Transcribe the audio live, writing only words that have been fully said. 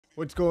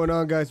What's going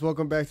on, guys?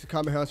 Welcome back to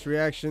Common House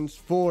Reactions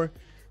for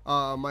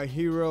My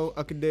Hero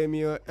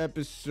Academia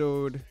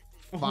episode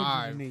 5.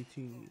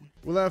 118.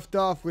 We left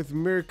off with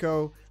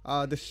Mirko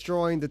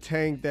destroying the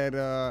tank that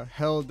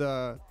held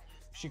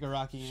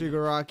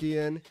Shigaraki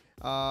in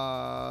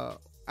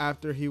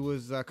after he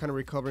was kind of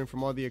recovering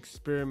from all the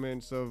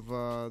experiments of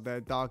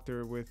that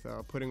doctor with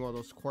putting all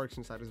those quarks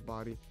inside his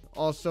body.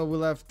 Also, we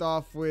left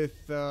off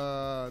with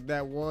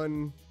that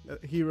one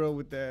hero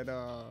with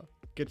that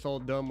gets all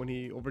dumb when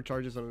he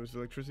overcharges on his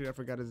electricity. I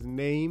forgot his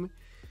name.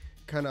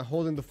 Kind of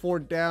holding the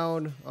fort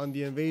down on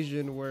the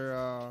invasion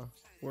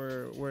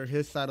where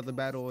his side of the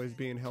battle is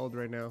being held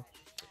right now.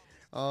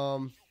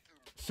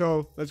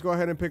 So let's go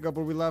ahead and pick up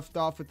where we left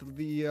off with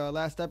the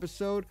last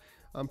episode.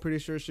 I'm pretty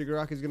sure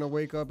Shigaraki is gonna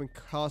wake up and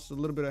cause a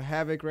little bit of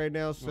havoc right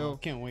now. So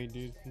can't wait,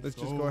 dude. let's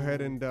just go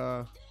ahead and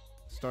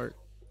start.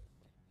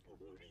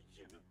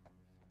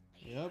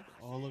 Yep,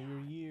 all of your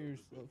years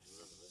of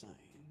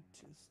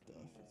scientist stuff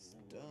is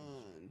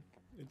done.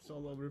 It's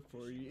all over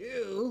for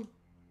you,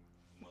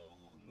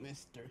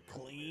 Mr.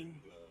 Clean.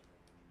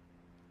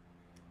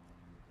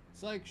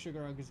 It's like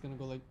Shigaraki's gonna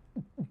go like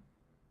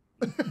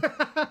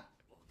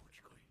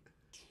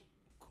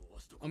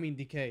I mean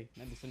decay,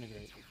 not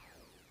disintegrate.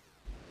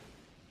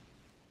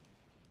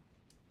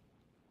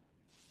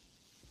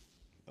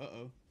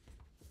 Uh-oh.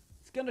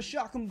 It's gonna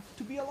shock him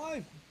to be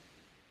alive.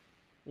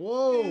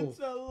 Whoa! It's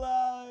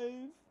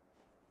alive.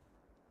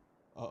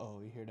 Uh-oh,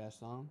 you hear that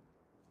song?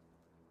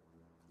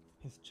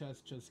 His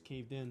chest just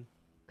caved in.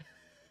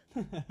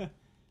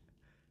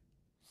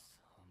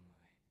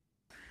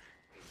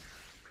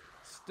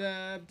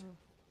 Stabbed.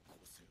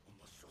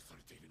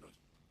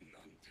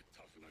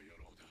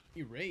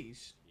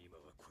 Erase.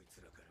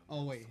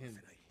 Oh wait, him.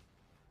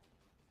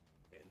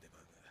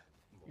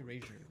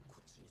 Erasure.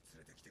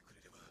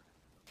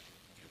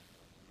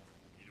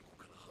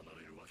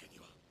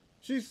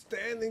 She's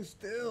standing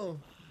still.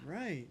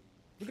 Right.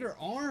 Look at her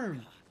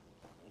arm.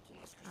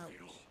 Ouch.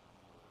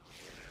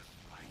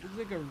 Looks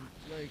like a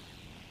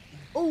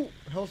Oh,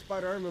 Hell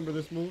Spider! I remember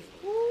this move.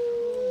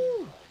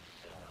 Woo!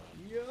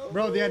 Yo.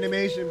 Bro, the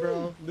animation,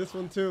 bro. This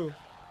one too.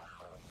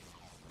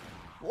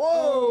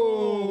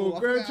 Whoa! Oh,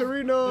 Gran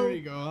Torino. There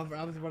you go.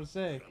 I was about to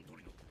say.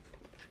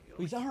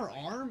 Wait, is that her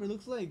arm? It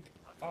looks like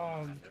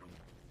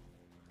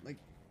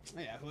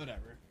yeah,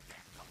 whatever.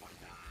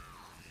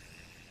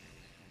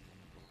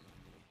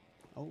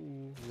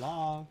 Oh,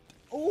 locked.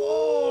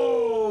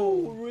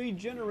 Oh,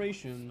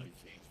 regeneration.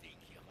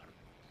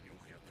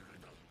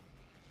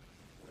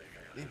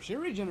 Damn, she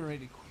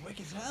regenerated quick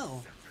as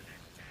hell.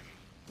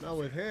 Not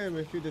with him.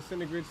 If he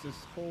disintegrates this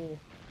whole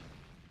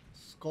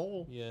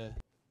skull, Yeah.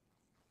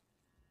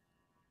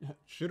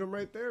 shoot him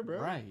right there, bro.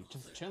 Right,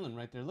 just chilling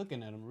right there,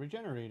 looking at him,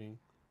 regenerating.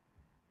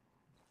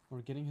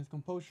 We're getting his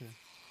composure.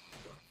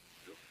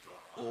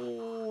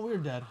 Oh, we're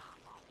dead.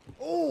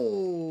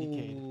 Oh.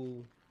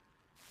 Decayed.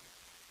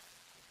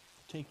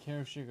 Take care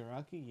of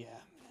Shigaraki? Yeah,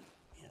 man.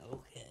 Yeah,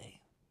 okay.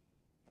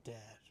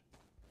 Dead.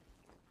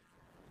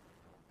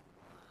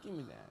 Give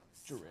me that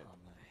drip.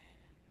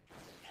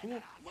 Oh,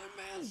 my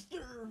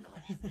master!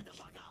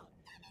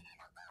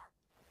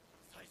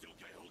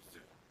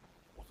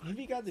 If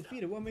he got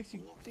defeated, what makes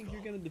you think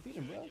you're gonna defeat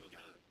him, bro?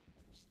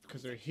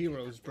 Because they're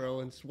heroes,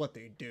 bro, and it's what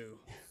they do.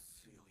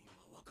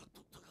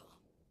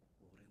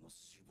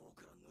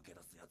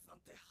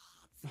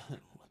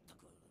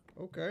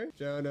 Okay.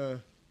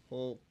 Jana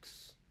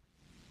Hulks.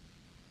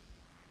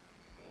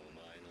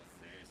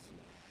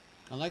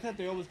 I like that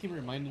they always keep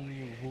reminding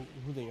you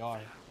who they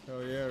are.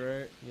 Oh, yeah,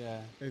 right?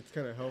 Yeah, It's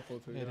kind of helpful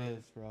to it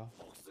is, bro.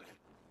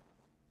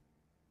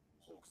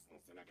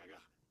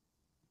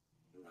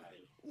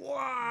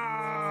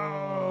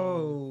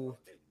 Wow!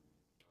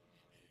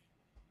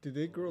 Did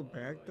they grow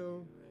back,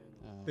 though?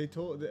 They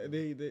told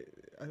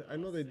I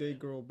know they did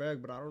grow back,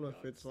 but I don't know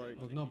if it's like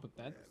Well, no, but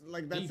that's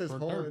that's his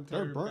whole they're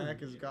entire burned.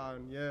 back is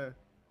gone. Yeah.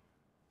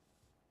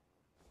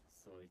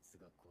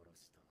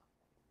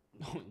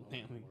 Oh,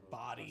 damn, he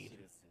bodied.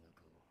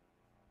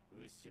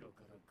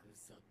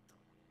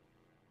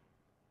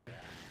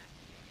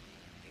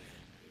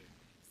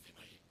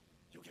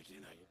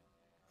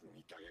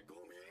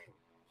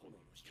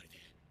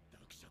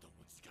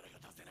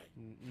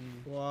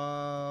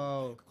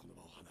 Wow.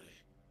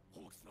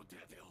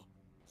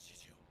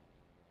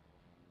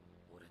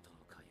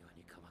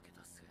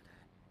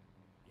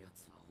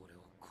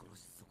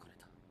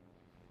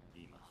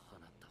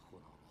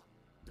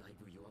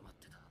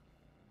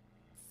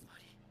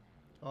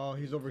 Oh,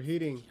 he's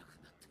overheating.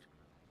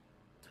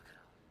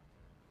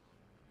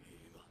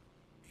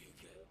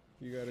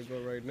 You gotta go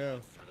right now.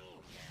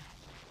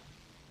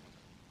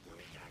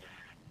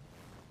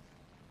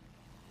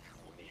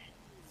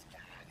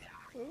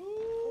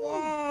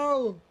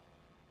 Whoa!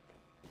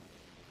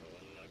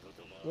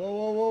 Whoa,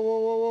 whoa, whoa, whoa,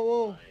 whoa, whoa,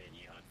 whoa.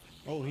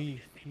 Oh,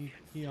 he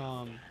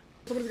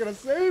Somebody's gonna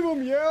save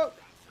him, yeah!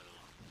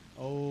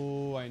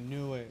 Oh, I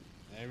knew it.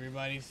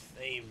 Everybody's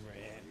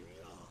favorite.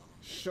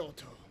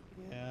 Shoto.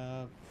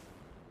 Yeah.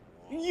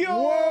 Yo!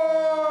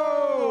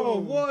 Whoa!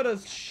 What a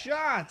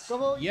shot!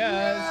 Come on.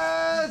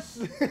 Yes!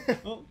 Yes!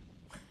 Oh.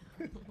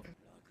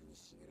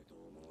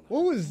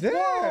 What was that?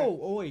 Whoa!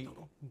 Oh, wait.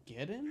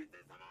 Get him?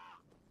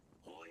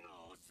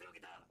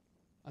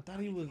 I thought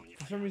he was...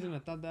 For some reason, I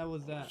thought that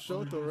was that...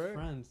 Shoto, his right?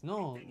 friends.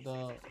 No,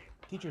 the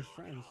teacher's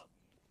friends.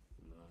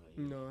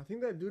 No, I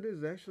think that dude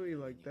is actually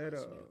like that,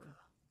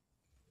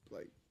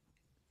 like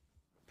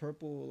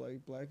purple,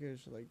 like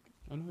blackish, like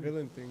I know who,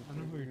 villain thing. I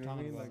know who you're You know what I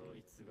talking mean? about.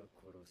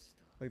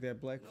 Like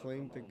that black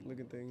flame thing,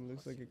 looking thing.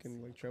 Looks like it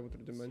can like travel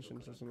through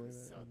dimensions or something like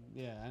that.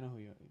 Yeah, I know who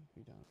you're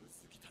talking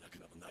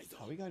about.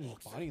 How he got his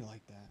body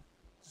like that?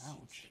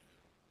 Ouch.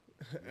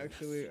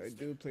 Actually, I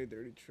do play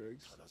dirty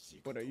tricks,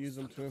 but I use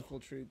them to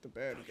infiltrate the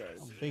bad guys.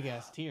 Oh, big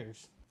ass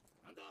tears.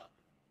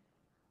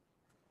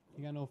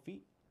 He got no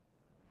feet.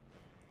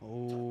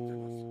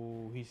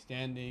 Oh, he's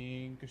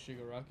standing.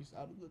 Kashigaraki's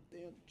out of the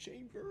damn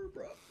chamber,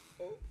 bro.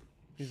 Oh.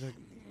 He's like,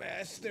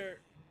 Master,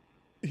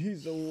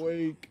 he's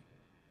awake.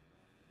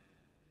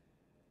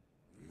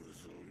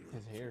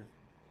 His hair.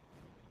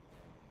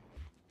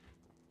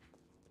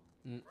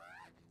 Mm.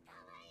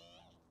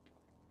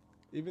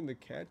 Even the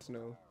cats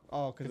know.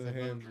 Oh, because of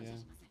him. Yeah.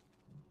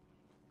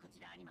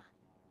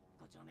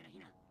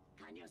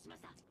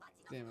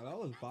 Damn, if I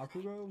was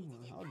Bakugo,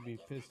 I would be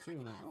pissed too.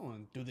 Like, I don't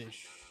want to do this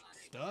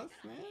stuff,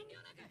 man.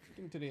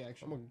 Get into the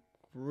action. I'm a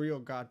real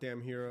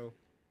goddamn hero.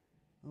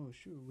 Oh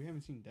shoot, we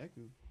haven't seen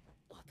Deku.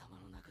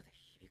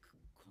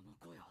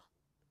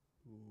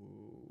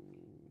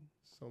 Ooh.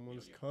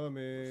 Someone's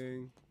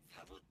coming.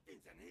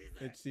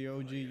 It's the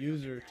OG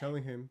user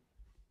telling him.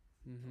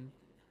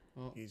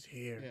 Mm-hmm. Oh, He's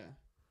here. yeah.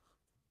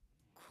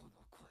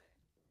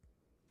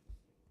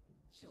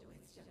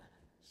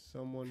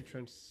 Someone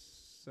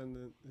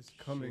transcendent is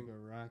coming.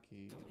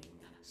 Shigaraki.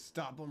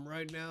 Stop him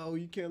right now.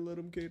 You can't let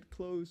him get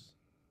close.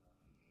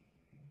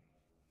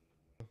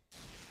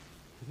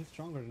 He's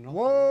stronger than all.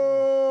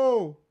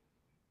 Whoa!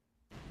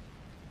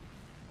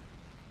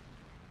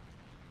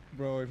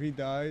 Bro, if he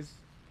dies,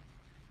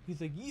 He's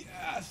like,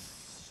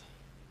 yes!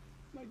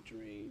 My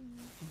dream.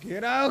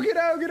 get out, get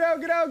out, get out,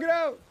 get out, get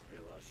out!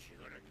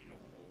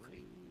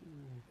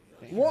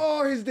 Damn.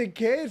 Whoa, his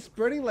decay is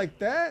spreading like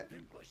that?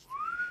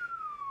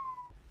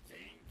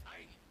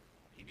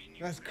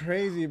 That's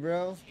crazy,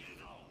 bro.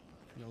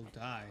 You'll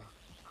die.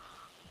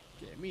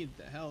 Get me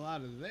the hell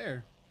out of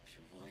there.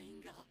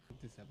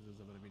 This episode's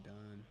about to be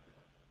done.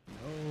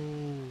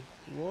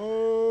 No.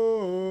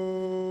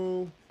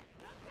 Whoa!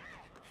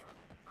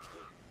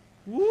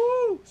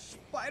 Woo!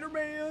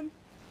 Spider-Man!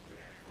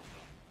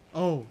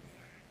 Oh.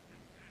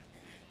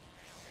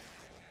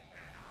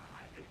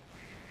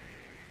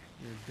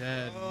 You're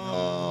dead. No.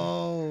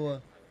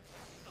 Oh!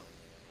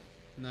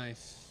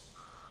 Nice.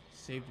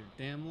 Saved your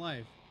damn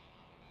life.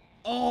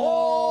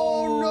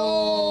 Oh,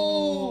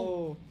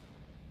 no!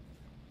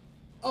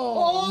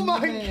 Oh my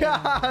man.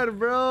 god,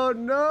 bro,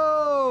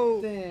 no!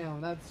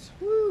 Damn, that's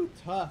woo,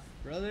 tough,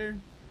 brother.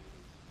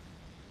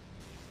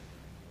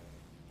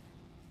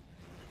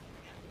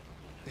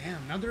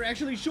 Damn, now they're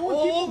actually showing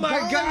Oh people my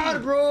dying.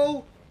 god,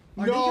 bro!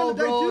 Are they No, gonna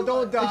die bro, too?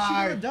 don't Is she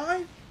die. gonna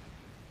die?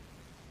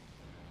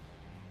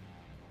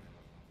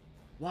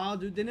 Wow,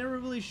 dude, they never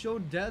really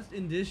showed death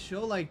in this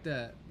show like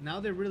that. Now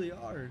they really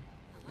are.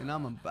 And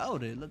I'm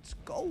about it. Let's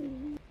go.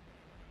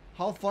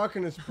 How far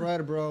can it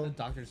spread, The bro?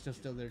 doctor's just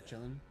still there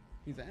chilling.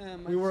 He's like, eh,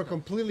 my We were stuff's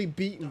completely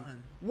beaten.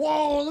 done.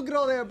 Whoa, look at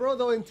all that, bro.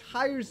 The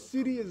entire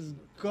city is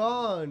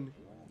gone.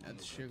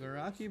 That's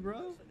Shigaraki,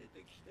 bro.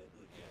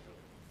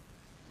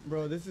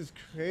 Bro, this is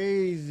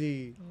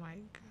crazy. Oh my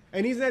god.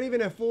 And he's not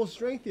even at full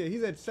strength yet.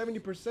 He's at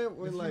 70%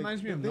 when This like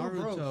reminds me the of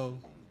thing broke. Naruto,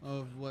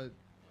 of what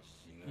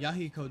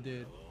Yahiko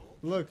did.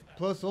 Look,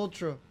 plus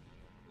ultra.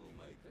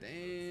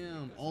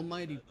 Damn,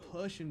 almighty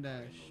pushing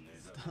that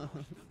stuff.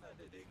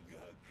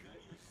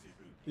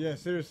 Yeah,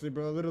 seriously,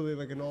 bro. Literally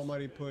like an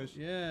almighty push.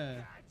 Yeah.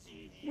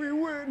 We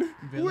win.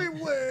 We Villain-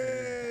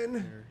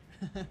 win.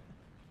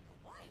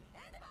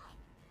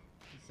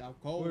 He's out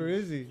cold. Where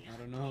is he? I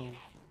don't know.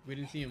 We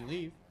didn't see him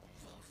leave.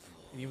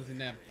 And he was in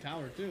that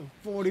tower too.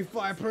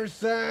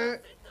 45%.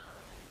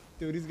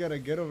 Dude, he's got to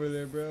get over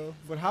there, bro.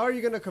 But how are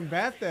you going to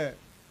combat that?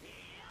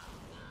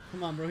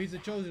 Come on, bro. He's the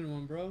chosen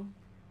one, bro.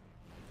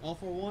 All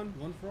for one,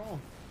 one for all.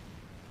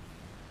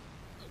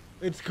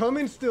 It's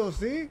coming still,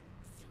 see?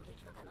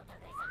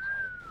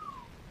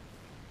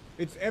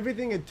 It's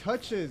everything it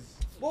touches.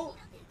 Well,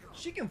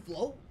 she can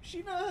float.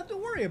 She don't have to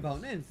worry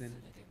about anything.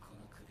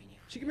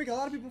 She can make a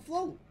lot of people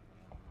float.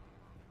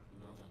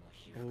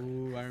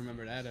 Oh, I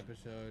remember that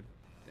episode.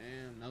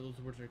 Damn, now those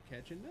words are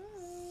catching up.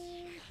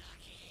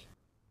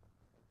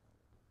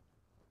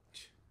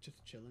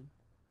 Just chilling.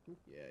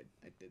 Yeah,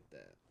 I did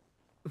that.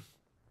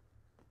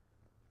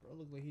 Bro,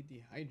 looked like he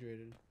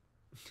dehydrated.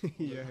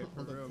 Yeah,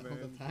 all for the- real, all the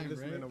man. time, Put this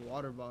right? in a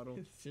water bottle.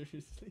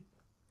 Seriously?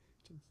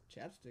 Just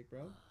chapstick,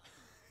 bro.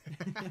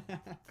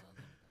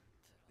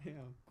 Yeah.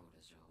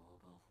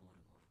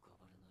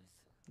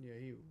 Yeah,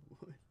 he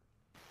would.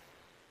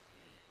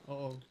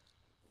 Uh-oh.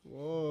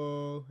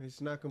 Whoa,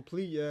 it's not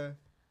complete yet.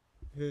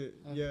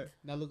 Yeah.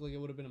 That looked like it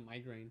would have been a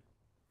migraine.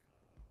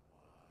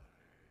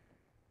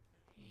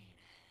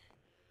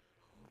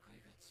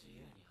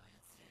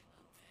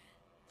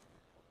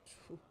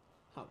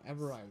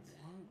 However I want.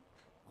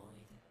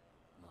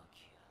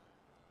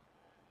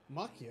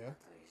 Makia?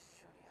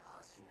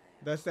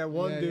 That's that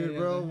one dude, yeah,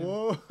 bro.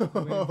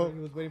 Whoa. He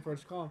was waiting for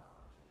his call.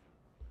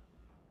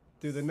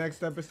 Dude, the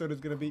next episode is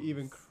gonna be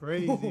even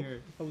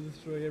crazier. I will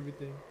destroy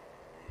everything.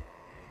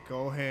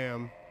 Go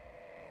ham.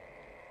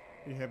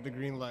 You have the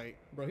green light.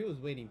 Bro, he was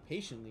waiting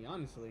patiently,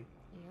 honestly.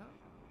 Yeah.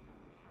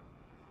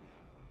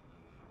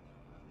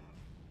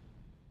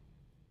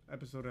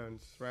 Episode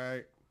ends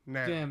right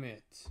now. Damn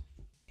it.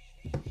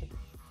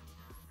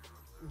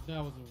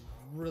 That was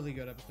a really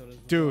good episode as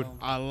Dude, well.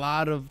 a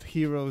lot of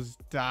heroes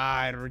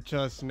died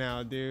just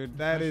now, dude.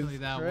 That Especially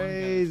is that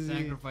crazy. one guy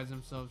that sacrificed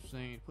himself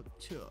saying, put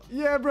two.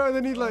 Yeah, bro.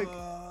 Then he like,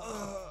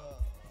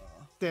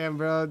 damn,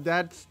 bro.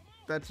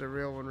 That's a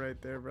real one right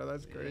there, bro.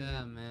 That's crazy.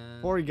 Yeah,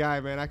 man. Poor guy,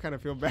 man. I kind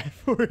of feel bad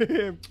for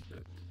him.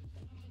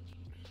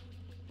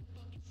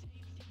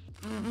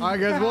 All right,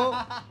 guys.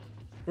 Well,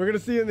 we're gonna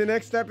see you in the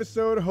next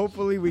episode.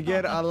 Hopefully, we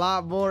get a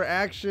lot more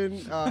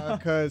action.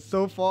 Cause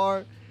so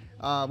far,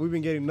 we've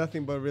been getting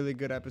nothing but really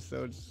good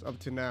episodes up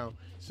to now.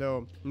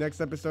 So next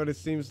episode, it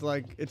seems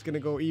like it's gonna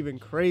go even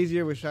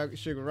crazier with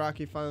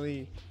Shigaraki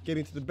finally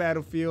getting to the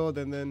battlefield,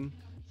 and then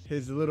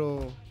his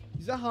little.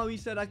 Is that how he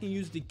said I can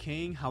use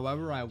decaying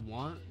however I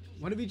want?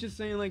 What if he just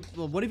saying like,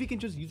 well, what if he can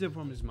just use it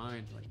from his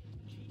mind, like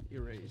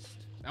erased?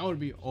 That would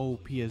be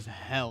OP as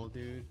hell,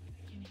 dude.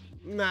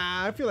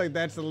 Nah, I feel like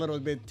that's a little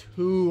bit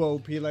too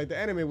OP. Like the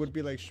anime would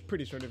be like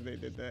pretty short if they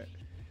did that.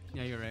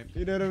 Yeah, you're right.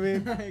 You know what I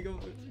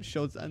mean?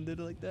 Shows ended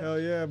like that.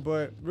 Hell yeah,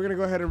 but we're gonna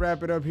go ahead and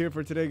wrap it up here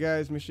for today,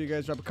 guys. Make sure you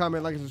guys drop a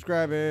comment, like, and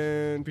subscribe,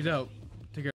 and Peace out.